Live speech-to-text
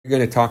We're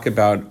going to talk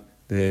about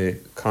the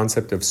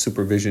concept of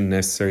supervision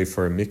necessary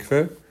for a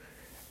mikveh,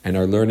 and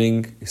our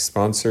learning is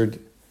sponsored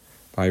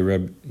by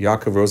Reb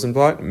Yaakov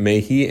Rosenblatt. May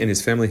he and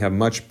his family have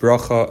much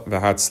bracha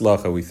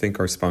v'hatzlacha. We thank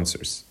our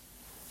sponsors.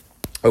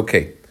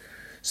 Okay,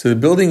 so the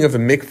building of a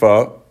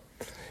mikveh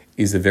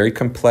is a very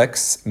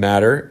complex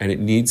matter, and it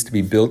needs to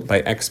be built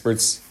by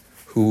experts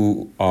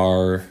who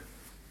are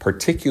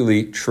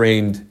particularly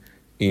trained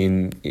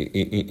in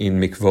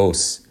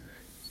mikvos.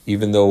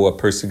 Even though a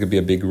person could be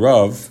a big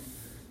rav,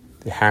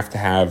 they have to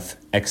have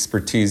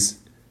expertise,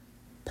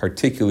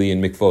 particularly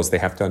in mikvos. They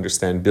have to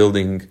understand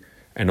building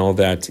and all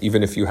that.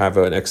 Even if you have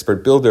an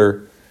expert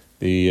builder,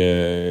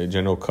 the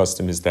general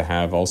custom is to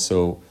have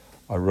also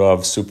a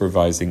rav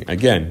supervising.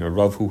 Again, a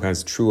rav who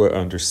has true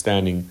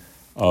understanding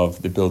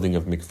of the building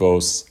of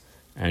mikvos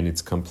and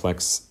its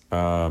complex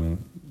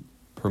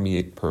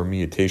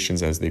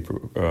permutations as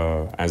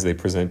they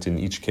present in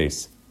each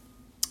case.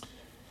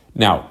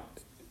 Now,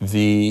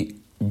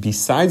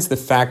 besides the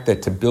fact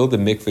that to build a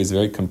mikveh is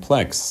very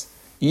complex,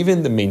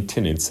 even the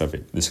maintenance of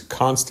it, this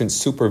constant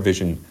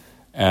supervision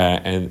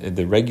and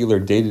the regular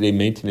day-to-day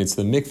maintenance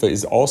of the mikveh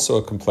is also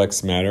a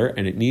complex matter,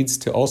 and it needs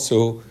to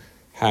also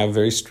have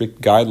very strict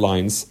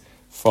guidelines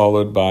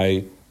followed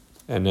by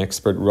an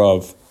expert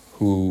rav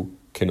who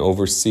can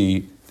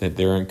oversee that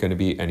there aren't going to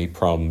be any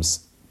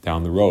problems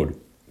down the road.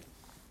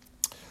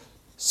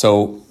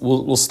 So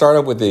we'll start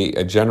out with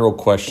a general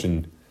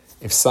question.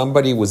 If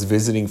somebody was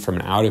visiting from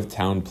an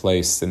out-of-town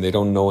place and they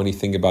don't know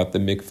anything about the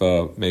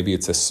mikveh, maybe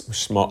it's a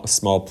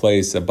small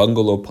place, a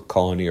bungalow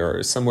colony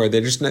or somewhere,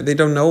 they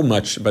don't know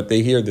much, but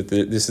they hear that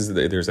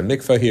there's a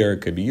mikveh here,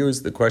 it could be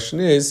used. The question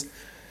is,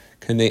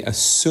 can they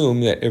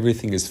assume that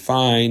everything is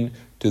fine?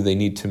 Do they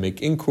need to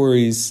make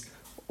inquiries,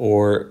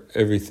 or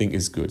everything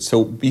is good?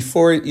 So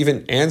before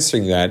even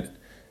answering that,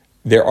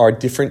 there are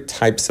different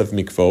types of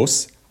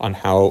mikvos on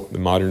how the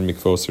modern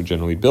mikvos are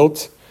generally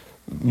built.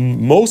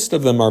 Most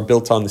of them are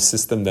built on the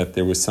system that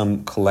there was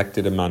some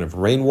collected amount of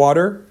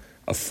rainwater,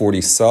 of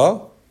 40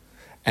 sa,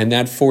 and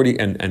that 40,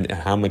 and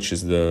how much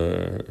is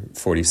the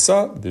 40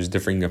 sa? There's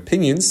differing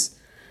opinions,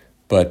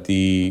 but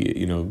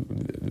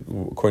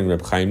according to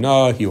Reb Chaim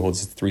Na, he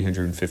holds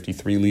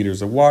 353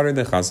 liters of water.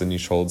 The Chazon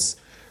Ish holds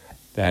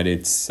that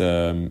it's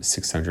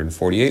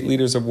 648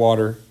 liters of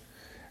water.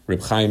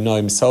 Reb Chaim Na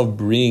himself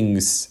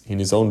brings in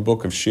his own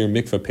book of Shir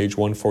Mikveh, page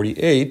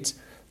 148,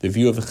 the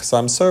view of the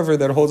Chassam server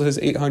that holds his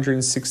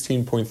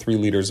 816.3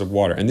 liters of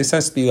water. And this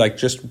has to be like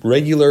just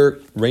regular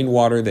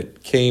rainwater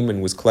that came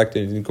and was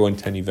collected and didn't go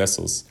into any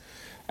vessels.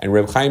 And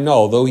Reb Chaim Na,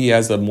 although he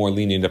has a more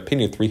lenient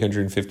opinion,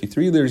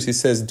 353 liters, he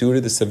says, due to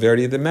the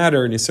severity of the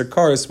matter in Isser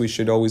Kares, we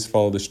should always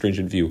follow the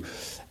stringent view.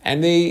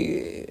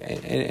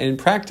 And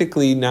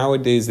practically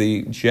nowadays,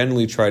 they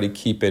generally try to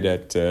keep it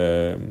at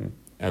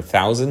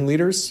 1,000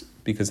 liters,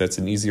 because that's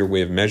an easier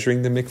way of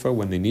measuring the mikveh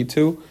when they need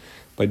to.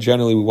 But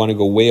generally, we want to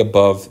go way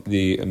above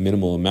the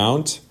minimal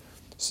amount,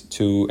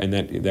 and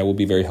that will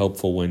be very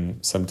helpful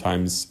when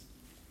sometimes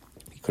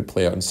it could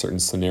play out in certain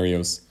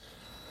scenarios.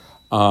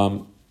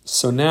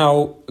 So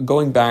now,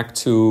 going back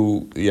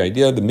to the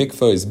idea, the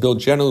mikveh is built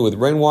generally with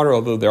rainwater,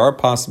 although there are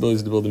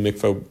possibilities to build a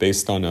mikveh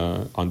based on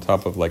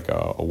top of like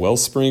a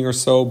wellspring or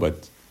so,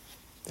 but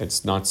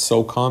it's not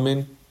so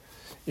common.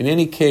 In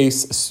any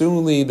case,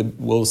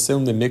 we'll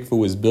assume the mikveh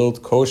was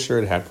built kosher,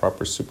 it had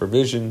proper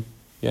supervision,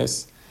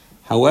 yes.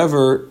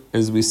 However,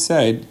 as we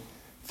said,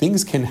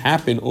 things can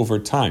happen over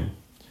time.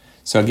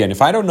 So again,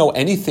 if I don't know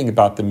anything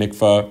about the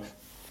mikveh,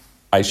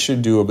 I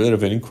should do a bit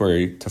of an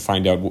inquiry to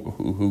find out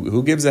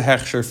who gives a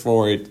hechsher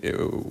for it,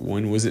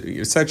 when was it,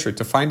 etc.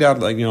 To find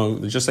out,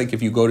 just like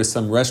if you go to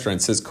some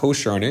restaurant, it says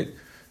kosher on it,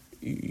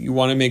 you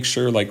want to make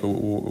sure,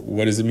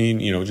 what does it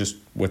mean, just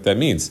what that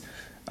means,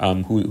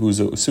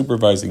 who's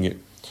supervising it.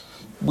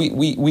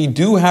 We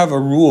do have a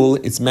rule,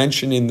 it's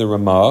mentioned in the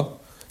Ramah,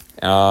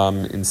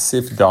 in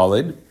Sif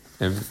Dalid,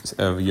 of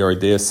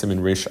Yardea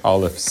Siman Rish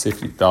Aleph Sif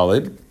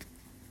Dalid,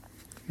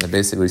 that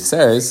basically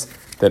says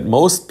that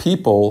most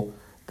people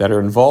that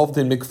are involved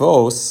in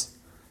mikvos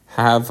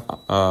have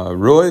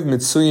roiv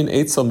mitzuyin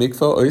eitzel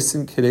mikvah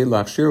oisin kidei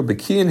lachshir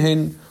bekiyin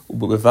hin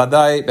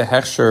bevadai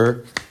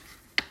behechsher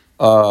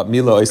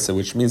mila oisa,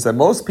 which means that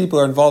most people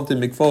are involved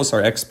in mikvos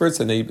are experts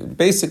and they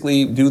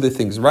basically do the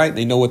things right.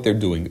 They know what they're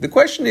doing. The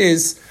question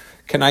is,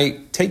 can I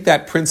take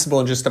that principle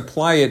and just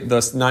apply it,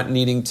 thus not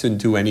needing to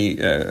do any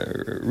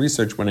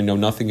research when I know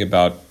nothing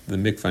about the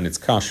mikveh and its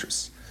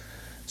kashrus?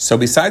 So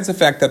besides the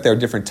fact that there are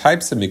different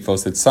types of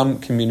mikvos that some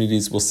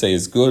communities will say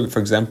is good, for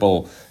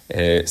example,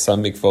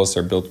 some mikvos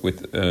are built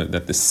with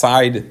that the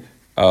side,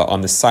 on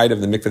the side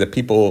of the mikveh that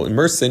people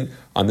immerse in,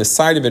 on the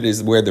side of it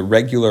is where the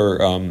regular,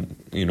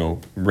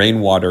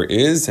 rainwater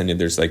is, and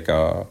there's like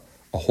a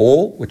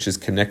hole which is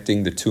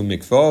connecting the two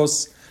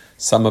mikvos.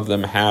 Some of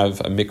them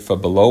have a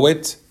mikveh below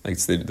it, like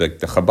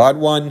the Chabad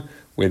one,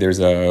 where there's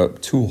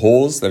two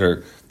holes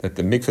that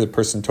the mikveh the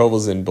person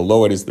tovels in,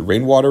 below it is the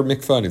rainwater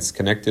mikveh, and it's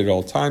connected at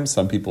all times.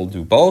 Some people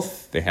do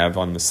both. They have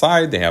on the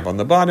side, they have on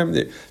the bottom.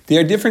 There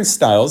are different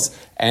styles,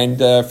 and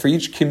for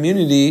each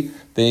community,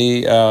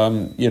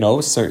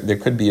 there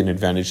could be an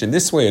advantage in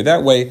this way or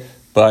that way.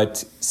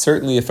 But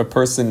certainly, if a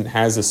person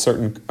has a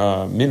certain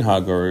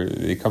minhag, or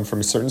they come from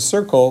a certain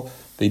circle,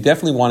 they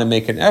definitely want to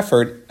make an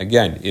effort.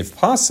 Again, if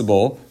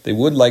possible, they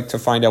would like to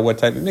find out what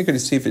type of mikveh to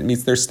see if it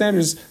meets their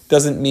standards.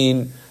 Doesn't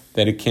mean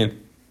that it can't.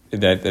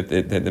 That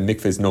the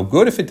mikveh is no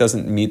good if it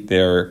doesn't meet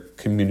their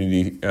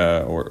community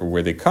or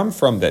where they come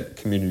from, that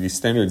community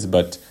standards,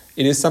 but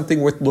it is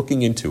something worth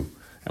looking into,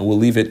 and we'll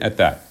leave it at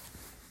that.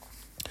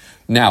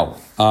 Now,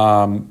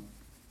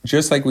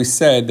 just like we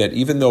said, that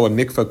even though a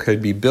mikveh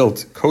could be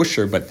built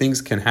kosher, but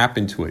things can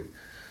happen to it.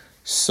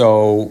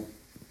 So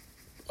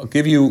I'll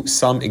give you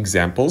some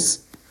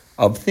examples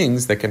of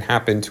things that can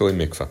happen to a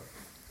mikveh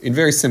in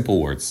very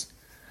simple words.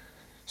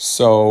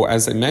 So,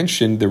 as I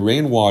mentioned, the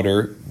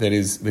rainwater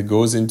that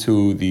goes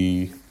into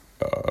the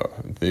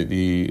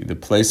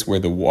place where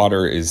the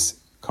water is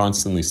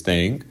constantly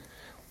staying,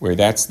 where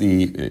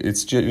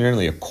it's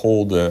generally a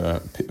cold,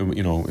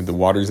 the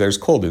water there is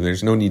cold, and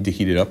there's no need to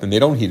heat it up, and they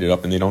don't heat it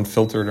up, and they don't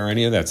filter it or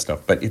any of that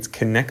stuff. But it's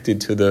connected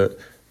to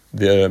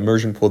the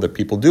immersion pool that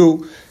people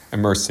do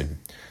immersing.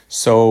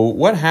 So,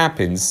 what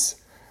happens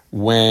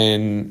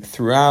when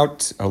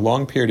throughout a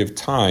long period of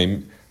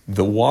time,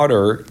 the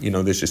water,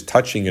 there's just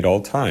touching at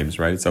all times,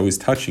 right? It's always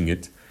touching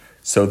it.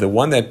 So the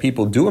one that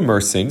people do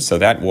immerse in, so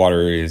that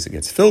water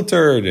gets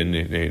filtered, and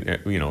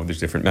there's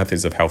different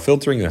methods of how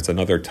filtering. That's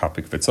another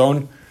topic of its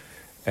own.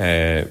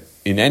 In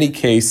any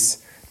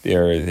case,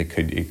 it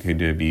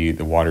could be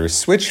the water is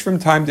switched from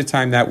time to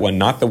time. That one,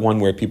 not the one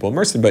where people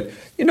immerse in, but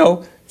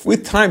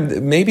with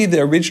time, maybe the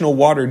original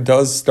water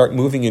does start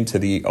moving into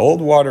the old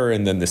water,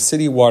 and then the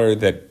city water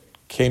that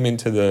came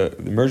into the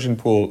immersion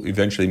pool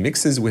eventually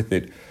mixes with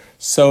it.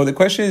 So the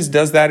question is,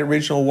 does that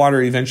original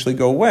water eventually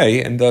go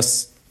away, and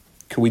thus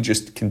can we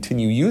just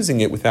continue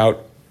using it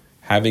without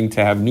having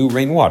to have new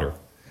rainwater?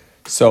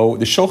 So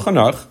the Shulchan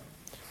Aruch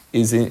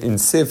is in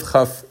Siv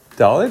Chaf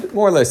Daled,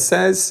 more or less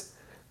says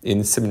in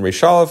Siman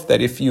Reish Aleph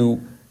that if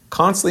you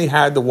constantly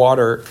had the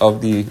water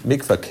of the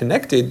mikveh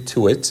connected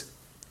to it,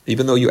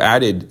 even though you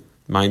added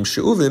Maim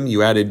She'uvim,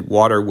 you added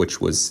water which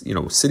was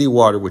city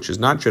water, which is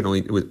not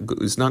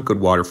good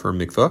water for a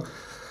mikveh.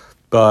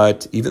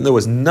 But even though it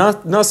was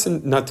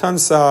natansa,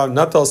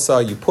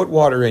 natalsa, you put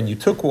water in, you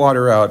took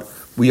water out,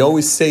 we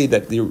always say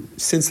that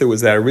since there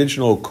was that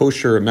original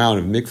kosher amount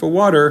of mikveh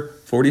water,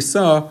 40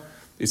 sa,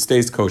 it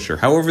stays kosher.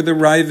 However, the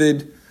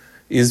Ravid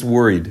is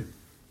worried.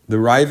 The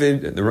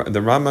Ravid,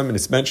 the Rambam, and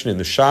it's mentioned in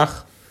the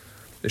Shach.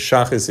 The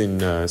Shach is in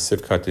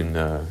Sivkat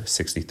in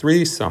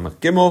 63, Samach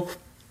Gimel.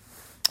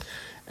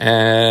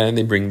 And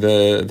they bring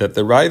that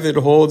the Ravid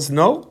holds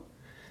no,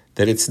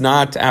 that it's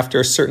not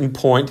after a certain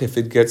point, if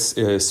it gets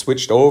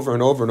switched over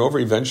and over and over,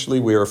 eventually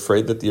we are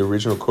afraid that the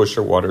original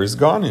kosher water is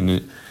gone.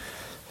 And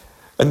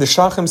the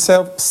Shach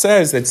himself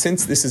says that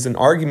since this is an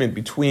argument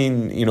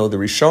between the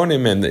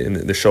Rishonim and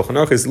the Shulchan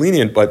Aruch is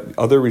lenient, but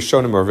other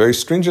Rishonim are very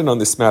stringent on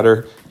this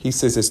matter, he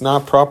says it's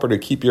not proper to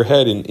keep your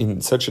head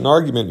in such an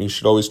argument, and you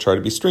should always try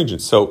to be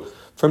stringent. So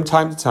from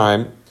time to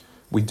time,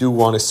 we do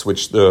want to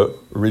switch the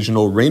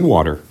original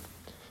rainwater.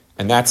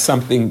 And that's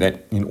something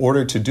that, in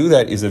order to do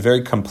that, is a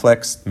very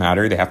complex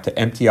matter. They have to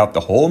empty out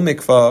the whole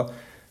mikveh.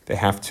 They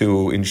have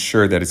to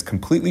ensure that it's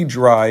completely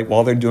dry.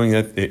 While they're doing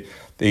it,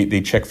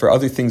 they check for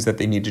other things that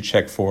they need to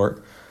check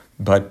for.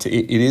 But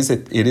it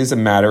is a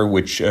matter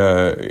which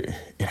it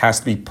has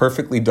to be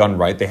perfectly done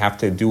right. They have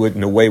to do it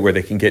in a way where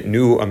they can get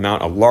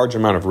a large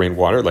amount of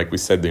rainwater. Like we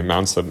said, the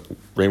amounts of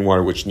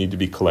rainwater which need to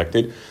be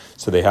collected.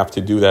 So they have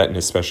to do that in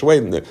a special way.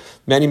 And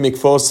many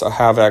mikvos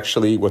have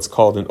actually what's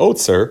called an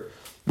otzer,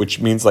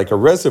 which means like a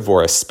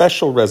reservoir, a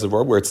special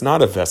reservoir where it's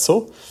not a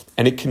vessel,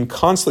 and it can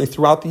constantly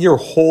throughout the year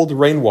hold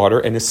rainwater,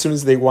 and as soon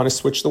as they want to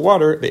switch the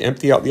water, they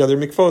empty out the other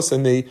mikvos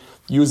and they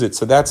use it.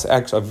 So that's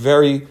actually a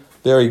very,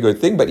 very good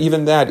thing, but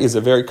even that is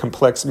a very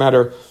complex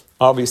matter,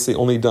 obviously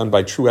only done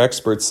by true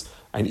experts,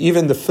 and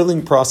even the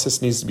filling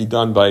process needs to be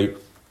done by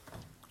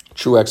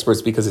true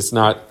experts because it's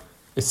not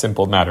a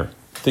simple matter.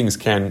 Things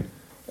can,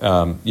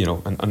 a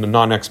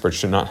non-expert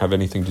should not have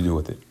anything to do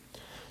with it.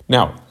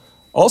 Now,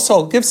 also,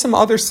 I'll give some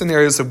other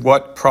scenarios of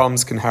what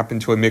problems can happen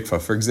to a mikveh.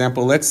 For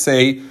example, let's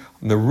say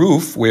on the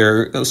roof,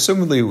 where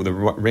assumably the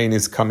rain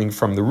is coming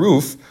from the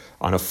roof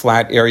on a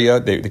flat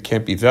area, there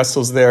can't be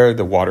vessels there.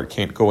 The water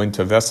can't go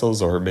into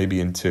vessels or maybe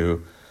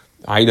into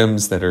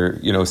items that are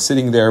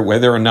sitting there.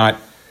 Whether or not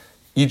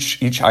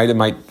each item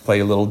might play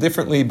a little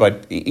differently,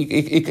 but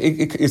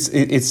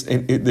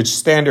the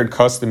standard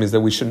custom is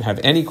that we shouldn't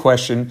have any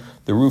question.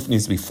 The roof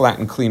needs to be flat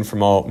and clean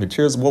from all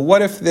materials. Well,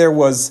 what if there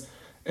was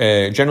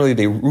generally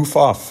they roof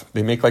off,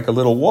 they make like a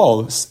little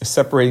wall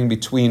separating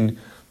between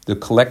the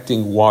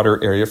collecting water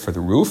area for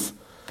the roof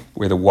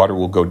where the water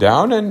will go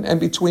down, and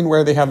between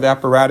where they have the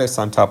apparatus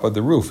on top of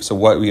the roof. So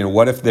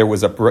what if there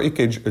was a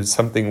breakage or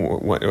something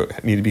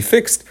needed to be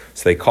fixed?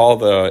 So they call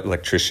the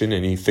electrician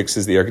and he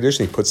fixes the air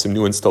conditioning, he puts some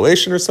new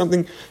installation or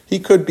something. He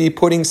could be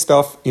putting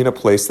stuff in a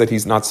place that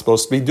he's not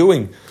supposed to be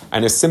doing.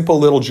 And a simple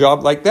little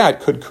job like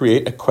that could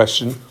create a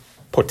question,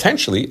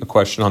 potentially a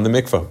question on the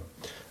mikveh.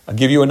 I'll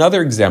give you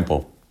another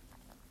example.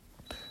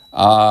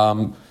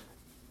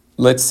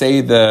 Let's say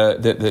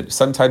the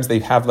sometimes they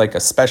have like a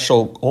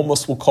special,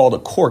 almost we'll call it a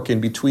cork in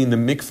between the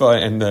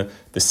mikveh and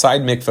the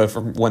side mikveh.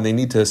 For when they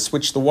need to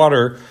switch the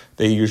water,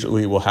 they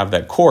usually will have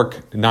that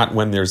cork, not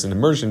when there's an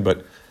immersion,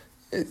 but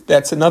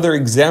that's another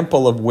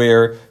example of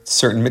where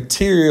certain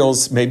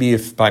materials, maybe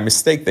if by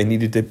mistake they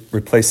needed to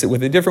replace it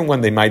with a different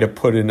one, they might have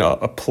put in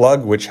a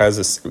plug which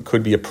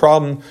could be a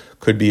problem,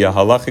 could be a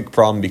halachik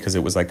problem because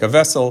it was like a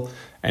vessel,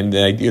 and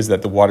the idea is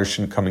that the water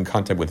shouldn't come in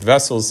contact with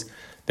vessels.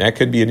 That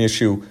could be an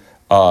issue.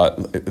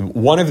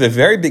 One of the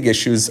very big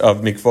issues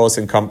of mikvos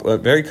and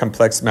very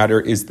complex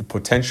matter is the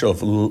potential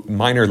of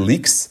minor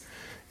leaks.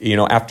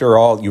 After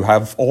all, you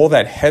have all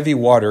that heavy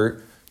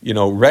water,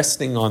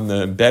 resting on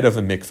the bed of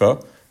a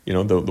mikveh,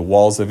 the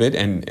walls of it,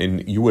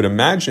 and you would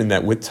imagine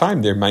that with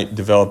time there might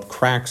develop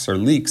cracks or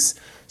leaks.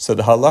 So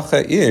the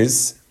halacha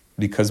is,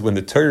 because when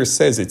the Torah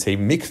says it's a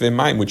mikveh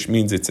mayim, which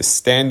means it's a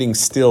standing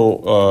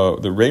still,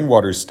 the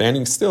rainwater is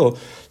standing still.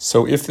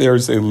 So if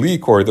there's a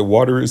leak or the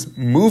water is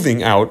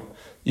moving out,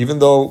 even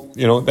though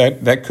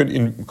that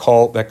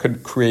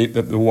could create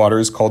that the water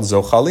is called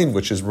zochalin,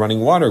 which is running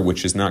water,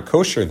 which is not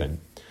kosher. Then,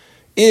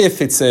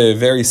 if it's a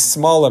very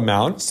small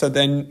amount, so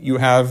then you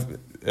have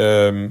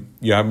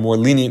more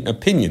lenient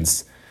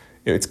opinions.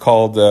 It's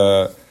called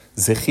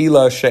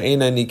zechila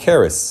she'ena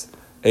nikeres,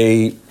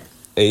 a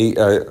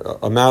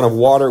amount of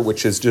water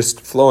which is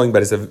just flowing,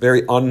 but is a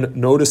very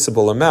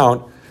unnoticeable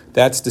amount.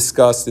 That's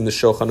discussed in the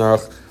Shulchan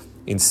Aruch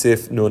in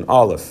Sif Nun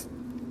Aleph,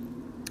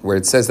 where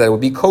it says that it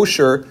would be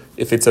kosher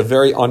if it's a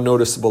very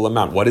unnoticeable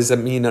amount. What does it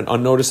mean, an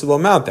unnoticeable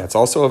amount? That's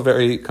also a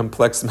very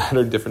complex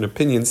matter, different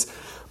opinions.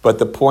 But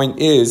the point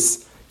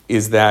is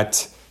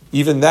that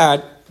even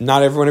that,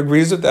 not everyone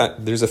agrees with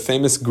that. There's a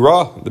famous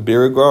Gra, the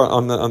Bira Gra,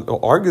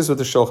 argues with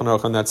the Shulchan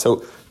Aruch on that.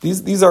 So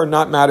these are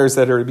not matters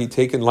that are to be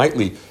taken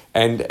lightly.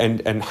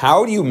 And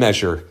how do you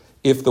measure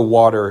if the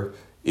water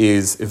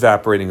is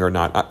evaporating or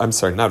not? I'm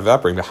sorry, not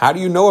evaporating, but how do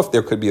you know if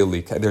there could be a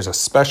leak? There's a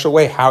special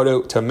way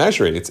how to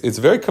measure it. It's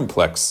very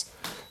complex.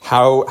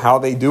 How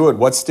they do it,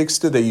 what sticks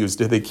do they use?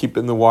 Do they keep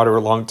it in the water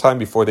a long time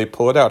before they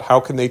pull it out? How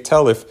can they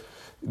tell if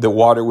the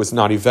water was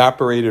not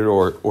evaporated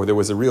or there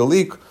was a real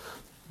leak?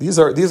 These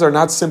are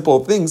not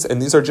simple things,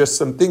 and these are just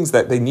some things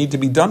that they need to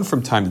be done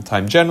from time to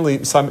time.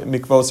 Generally, some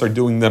mikvos are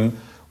doing them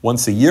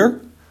once a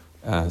year.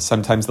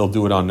 Sometimes they'll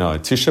do it on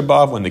Tisha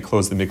B'Av when they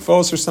close the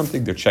mikvos or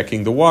something. They're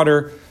checking the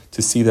water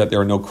to see that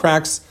there are no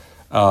cracks.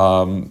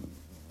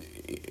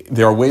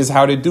 There are ways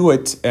how to do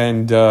it,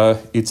 and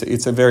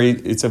it's a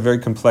very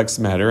complex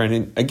matter.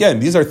 And again,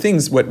 these are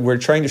things. What we're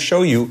trying to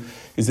show you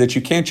is that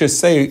you can't just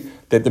say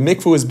that the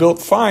mikveh was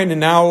built fine and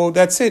now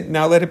that's it.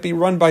 Now let it be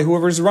run by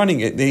whoever's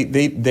running it.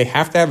 They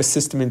have to have a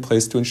system in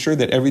place to ensure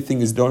that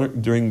everything is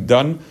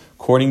done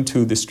according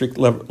to the strict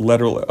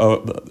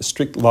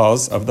strict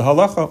laws of the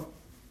halacha.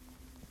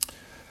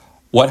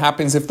 What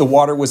happens if the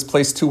water was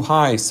placed too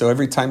high? So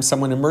every time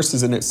someone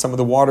immerses in it, some of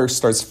the water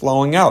starts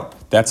flowing out.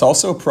 That's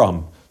also a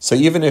problem. So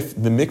even if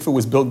the mikveh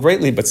was built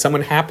greatly, but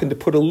someone happened to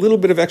put a little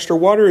bit of extra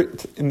water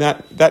in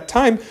that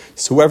time,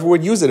 so whoever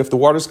would use it, if the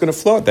water's going to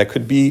flow, that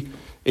could be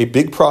a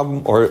big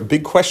problem or a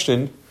big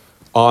question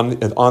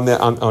on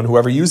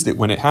whoever used it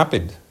when it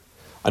happened.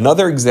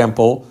 Another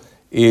example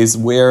is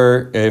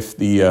where if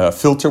the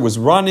filter was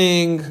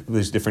running,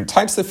 there's different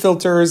types of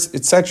filters,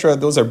 etc.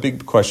 Those are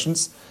big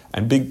questions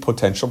and big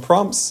potential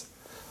problems.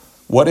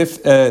 What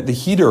if the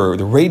heater or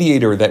the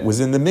radiator that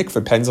was in the mikveh,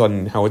 depends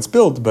on how it's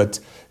built, but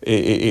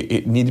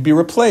it needed to be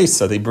replaced.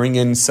 So they bring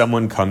in,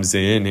 someone comes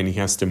in and he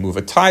has to move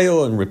a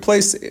tile and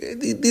replace.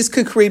 These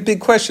could create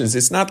big questions.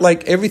 It's not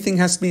like everything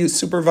has to be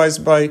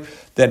supervised by,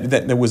 that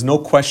there was no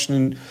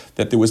question,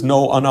 that there was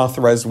no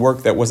unauthorized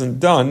work that wasn't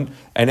done,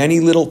 and any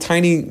little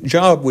tiny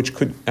job which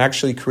could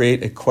actually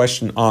create a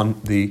question on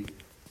the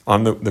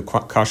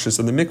kashrus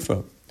of the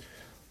mikveh.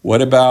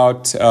 What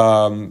about...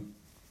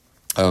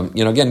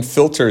 again,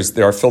 filters.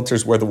 There are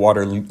filters where the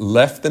water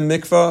left the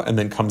mikveh and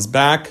then comes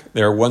back.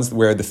 There are ones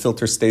where the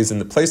filter stays in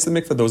the place of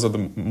the mikveh. Those are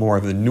the more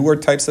of the newer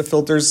types of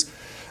filters.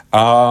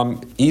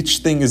 Each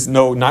thing is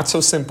not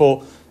so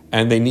simple,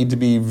 and they need to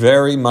be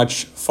very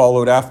much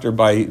followed after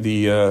by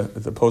the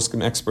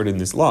poskim expert in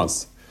these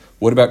laws.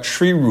 What about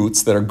tree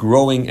roots that are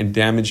growing and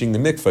damaging the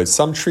mikveh?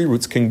 Some tree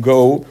roots can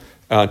go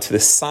to the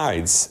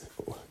sides.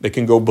 They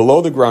can go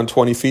below the ground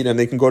 20 feet, and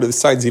they can go to the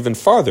sides even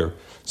farther.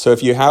 So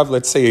if you have,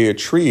 let's say, a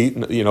tree,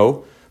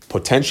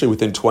 potentially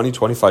within 20,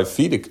 25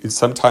 feet,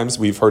 sometimes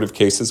we've heard of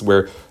cases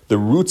where the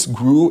roots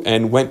grew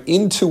and went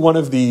into one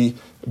of the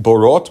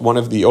borot, one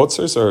of the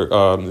otzers,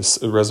 or this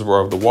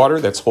reservoir of the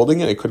water that's holding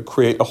it. It could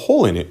create a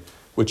hole in it,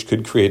 which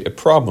could create a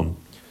problem.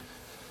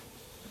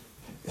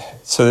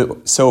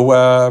 So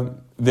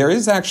there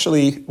is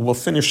actually, we'll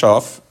finish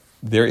off,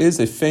 there is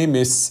a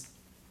famous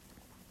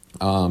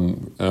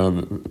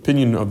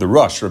opinion of the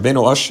Rosh,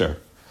 Rabbeinu Asher.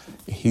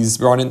 He's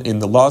brought in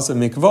the Laws of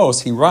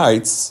Mikvos, he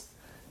writes,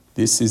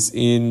 this is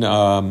in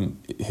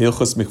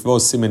Hilchos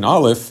Mikvos Siman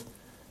Aleph,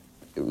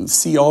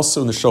 see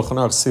also in the Shulchan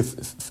Aruch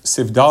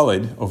Siv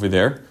Daled over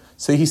there.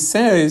 So he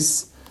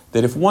says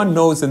that if one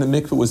knows that the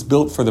mikveh was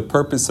built for the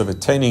purpose of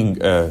attaining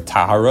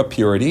tahara,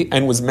 purity,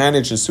 and was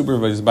managed and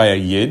supervised by a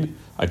yid,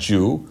 a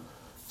Jew,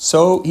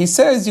 so he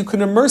says you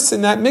can immerse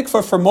in that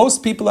mikveh. For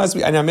most people,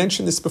 and I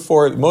mentioned this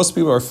before, most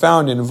people are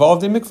found and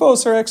involved in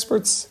mikvahs are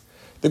experts.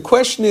 The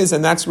question is,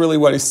 and that's really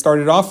what I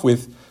started off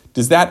with,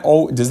 does that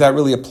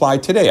really apply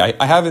today?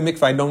 I have a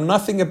mikveh, I know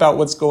nothing about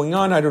what's going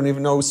on, I don't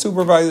even know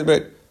supervisor,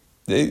 but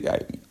I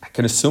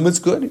can assume it's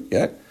good,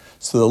 yeah?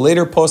 So the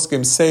later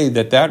poskim say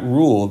that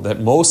rule, that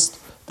most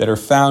that are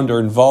found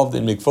or involved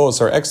in mikvos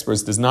are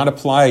experts, does not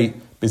apply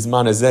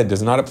bisman hazeh,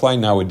 does not apply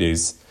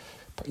nowadays.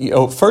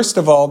 First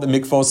of all, the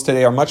mikvos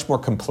today are much more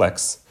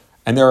complex,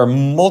 and there are a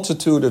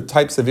multitude of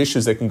types of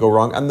issues that can go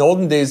wrong. In the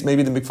olden days,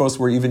 maybe the mikvos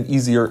were even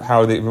easier,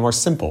 they were more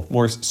simple,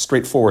 more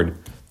straightforward.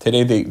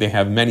 Today they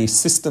have many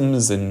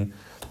systems, and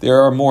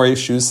there are more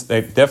issues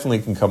that definitely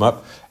can come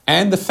up.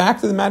 And the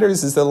fact of the matter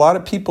is that a lot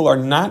of people are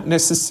not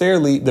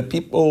necessarily the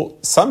people,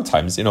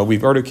 sometimes,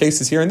 we've heard of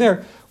cases here and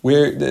there,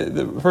 where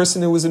the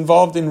person who was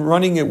involved in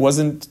running it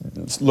wasn't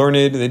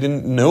learned, they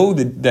didn't know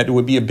that it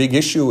would be a big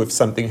issue if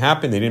something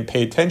happened, they didn't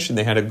pay attention,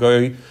 they had to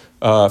go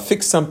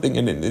fix something,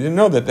 and they didn't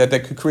know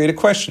that could create a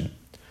question.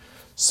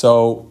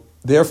 So,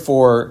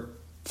 therefore,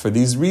 for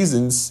these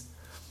reasons,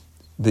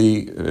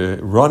 the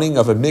running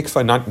of a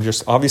mikveh, not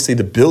just, obviously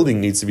the building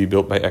needs to be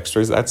built by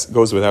extras, that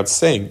goes without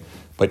saying,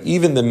 but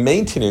even the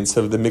maintenance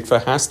of the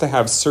mikveh has to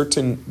have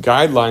certain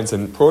guidelines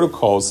and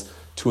protocols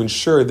to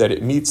ensure that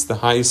it meets the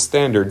highest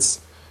standards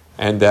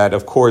and that,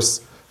 of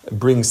course,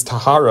 brings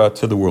tahara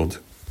to the world.